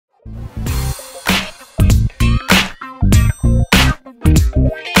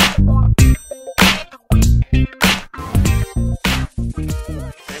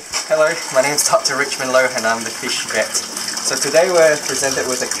name is Dr. Loh and I'm the fish vet. So today we're presented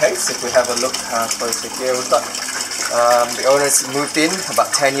with a case. If we have a look closer here, we've got the owners moved in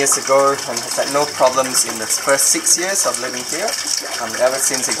about 10 years ago and has had no problems in the first 6 years of living here. Ever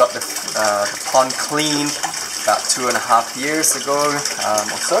since he got the pond cleaned about 2.5 years ago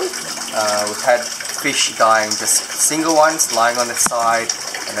or so, we've had fish dying, just single ones lying on the side,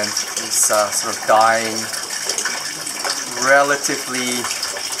 and then it's sort of dying relatively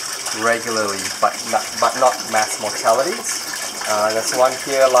regularly, but not mass mortalities. There's one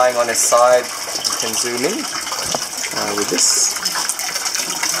here lying on his side. You can zoom in with this.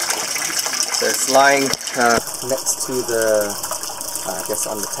 So it's lying next to the, I guess,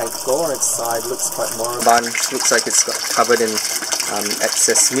 on the tank floor on its side. Looks quite moribund. Looks like it's got covered in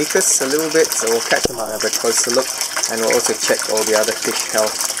excess mucus a little bit. So we'll catch them out, have a closer look, and we'll also check all the other fish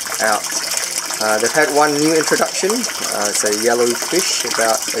health out. They've had one new introduction. It's a yellow fish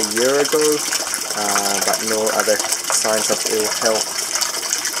about a year ago, but no other signs of ill health.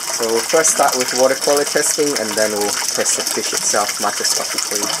 So we'll first start with water quality testing, and then we'll test the fish itself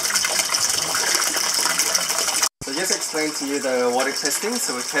microscopically. So just explain to you the water testing.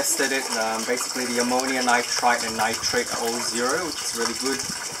 So we tested it, basically the ammonia nitrite and nitrate are all 0, which is really good.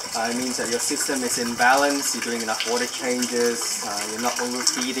 It means that your system is in balance, you're doing enough water changes, you're not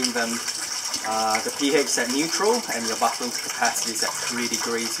overfeeding them. The pH is at neutral and your buffering capacity is at 3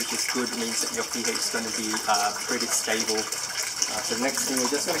 degrees, which is good. It means that your pH is going to be pretty stable. So the next thing,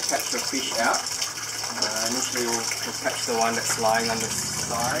 we're just going to catch the fish out. Initially we'll catch the one that's lying on the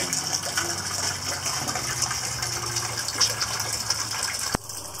side.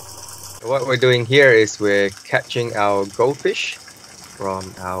 What we're doing here is we're catching our goldfish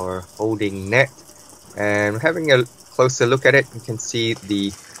from our holding net, and having a closer look at it, you can see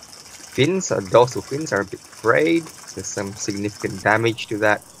the fins, or dorsal fins, are a bit frayed. There's some significant damage to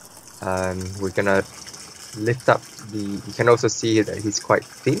that. We're gonna lift up you can also see that he's quite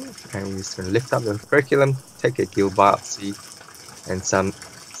thin, and we're just gonna lift up the curriculum, take a gill biopsy, and some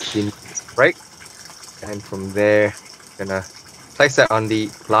skin break, and from there gonna place that on the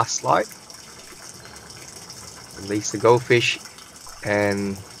glass slide, release the goldfish,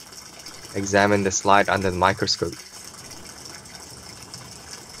 and examine the slide under the microscope.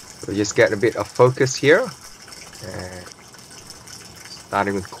 So just get a bit of focus here,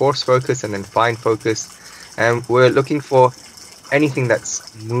 starting with coarse focus and then fine focus, and we're looking for anything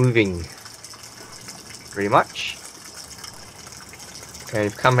that's moving pretty much.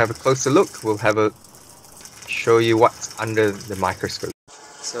 And come have a closer look, we'll show you what's under the microscope.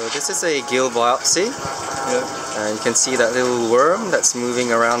 So this is a gill biopsy, and you can see that little worm that's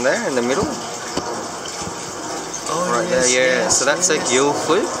moving around there in the middle. Oh, right yes, there, yeah. Yes, so that's yes. a gill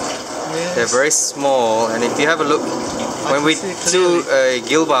fluke. Yes. They're very small, and if you have a look, when we do a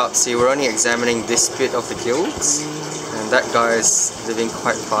gill biopsy, we're only examining this bit of the gills, and that guy is living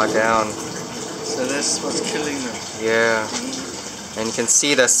quite far down. So that's what's killing them. Yeah, and you can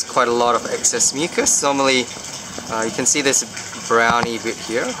see there's quite a lot of excess mucus. Normally, you can see this browny bit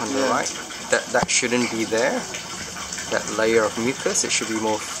here on the right. That shouldn't be there. That layer of mucus, it should be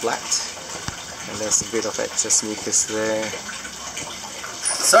more flat. And there's a bit of excess mucus there.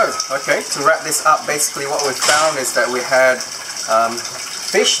 So, okay, to wrap this up, basically what we found is that we had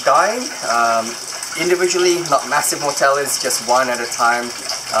fish dying individually, not massive mortalities, just one at a time.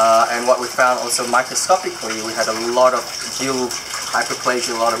 And what we found also microscopically, we had a lot of gill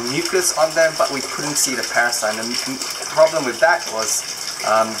hyperplasia, a lot of mucus on them, but we couldn't see the parasite. And the problem with that was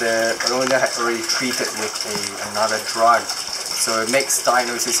the owner had already treated with another drug, so it makes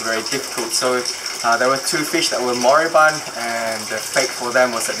diagnosis very difficult. So there were 2 fish that were moribund, and the fate for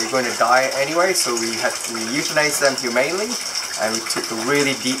them was that they're going to die anyway, so we euthanized them humanely, and we took a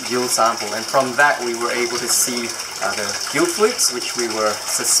really deep gill sample, and from that we were able to see the gill flukes, which we were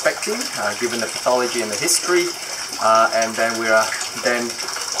suspecting given the pathology and the history, and then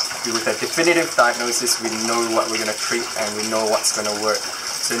with a definitive diagnosis, we know what we're going to treat and we know what's going to work.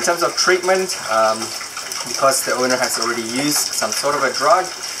 So in terms of treatment, because the owner has already used some sort of a drug,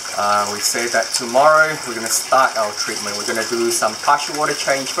 we say that tomorrow we're going to start our treatment. We're going to do some partial water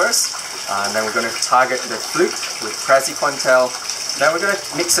change first, and then we're going to target the fluke with praziquantel. Then we're going to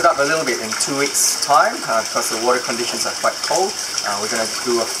mix it up a little bit in 2 weeks time, because the water conditions are quite cold. We're going to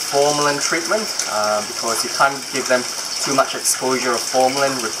do a formalin treatment, because you can't give them too much exposure of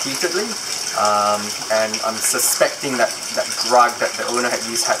formalin repeatedly, and I'm suspecting that drug that the owner had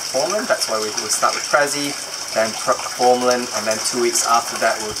used had formalin. That's why we'll start with prazi, then formalin, and then 2 weeks after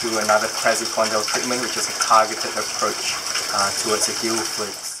that we'll do another praziquantel treatment, which is a targeted approach towards the gill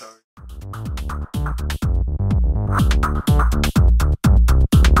flukes. So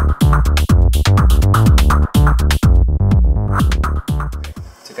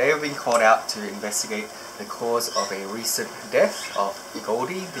they have been called out to investigate the cause of a recent death of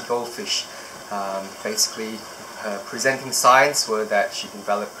Goldie, the goldfish. Basically, her presenting signs were that she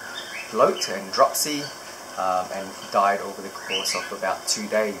developed bloat and dropsy and died over the course of about 2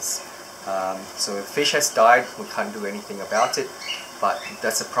 days. So the fish has died, we can't do anything about it, but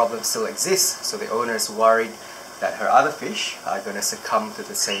does the problem still exist? So the owner is worried that her other fish are going to succumb to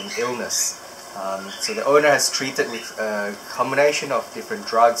the same illness. So the owner has treated with a combination of different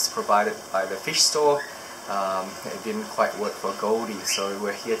drugs provided by the fish store. It didn't quite work for Goldie, so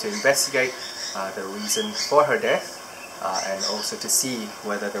we're here to investigate the reason for her death and also to see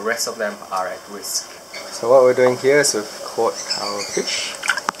whether the rest of them are at risk. So what we're doing here is we've caught our fish,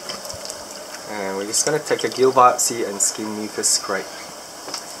 and we're just going to take a gill biopsy and skin mucus scrape.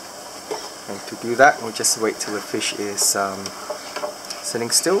 And to do that, we'll just wait till the fish is sitting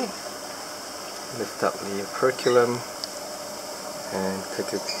still. Lift up the operculum and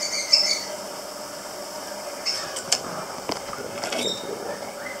take it.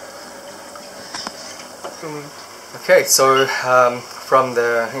 Okay, so from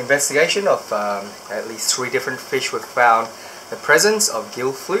the investigation of at least 3 different fish, we've found the presence of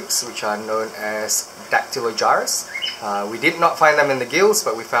gill flukes, which are known as dactylogyrus. We did not find them in the gills,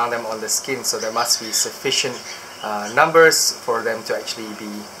 but we found them on the skin, so there must be sufficient numbers for them to actually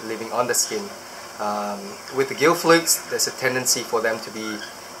be living on the skin. With the gill flukes, there's a tendency for them to be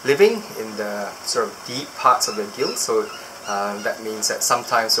living in the sort of deep parts of the gill, so that means that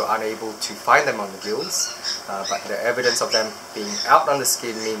sometimes we're unable to find them on the gills, but the evidence of them being out on the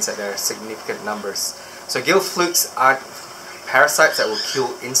skin means that there are significant numbers. So gill flukes aren't parasites that will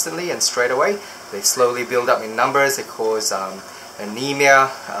kill instantly and straight away. They slowly build up in numbers. They cause anemia,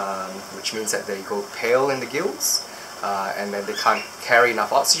 which means that they go pale in the gills. And then they can't carry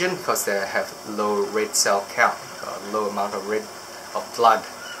enough oxygen because they have low red cell count, low amount of blood.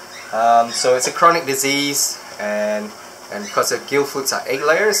 So it's a chronic disease, and because the gill flukes are egg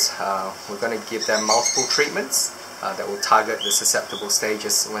layers, we're going to give them multiple treatments that will target the susceptible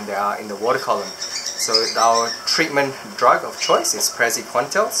stages when they are in the water column. So our treatment drug of choice is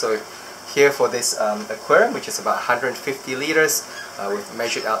praziquantel. So here for this aquarium, which is about 150 liters, we've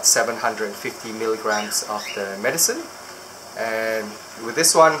measured out 750 milligrams of the medicine. And with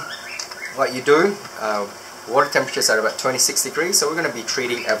this one, what you do, water temperatures are about 26 degrees, so we're going to be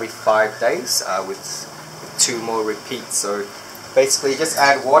treating every 5 days with 2 more repeats. So basically just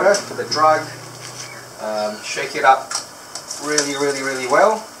add water to the drug, shake it up really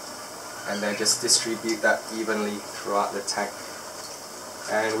well, and then just distribute that evenly throughout the tank.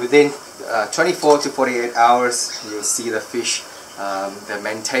 And within 24 to 48 hours, you'll see the fish, the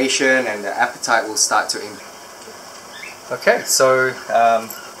mentation and the appetite will start to improve. Okay, so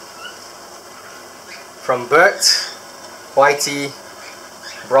from Bert, Whitey,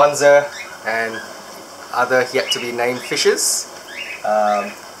 Bronzer and other yet to be named fishes,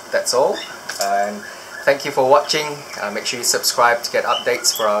 that's all. And thank you for watching. Make sure you subscribe to get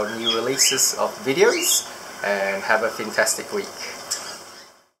updates for our new releases of videos, and have a fantastic week.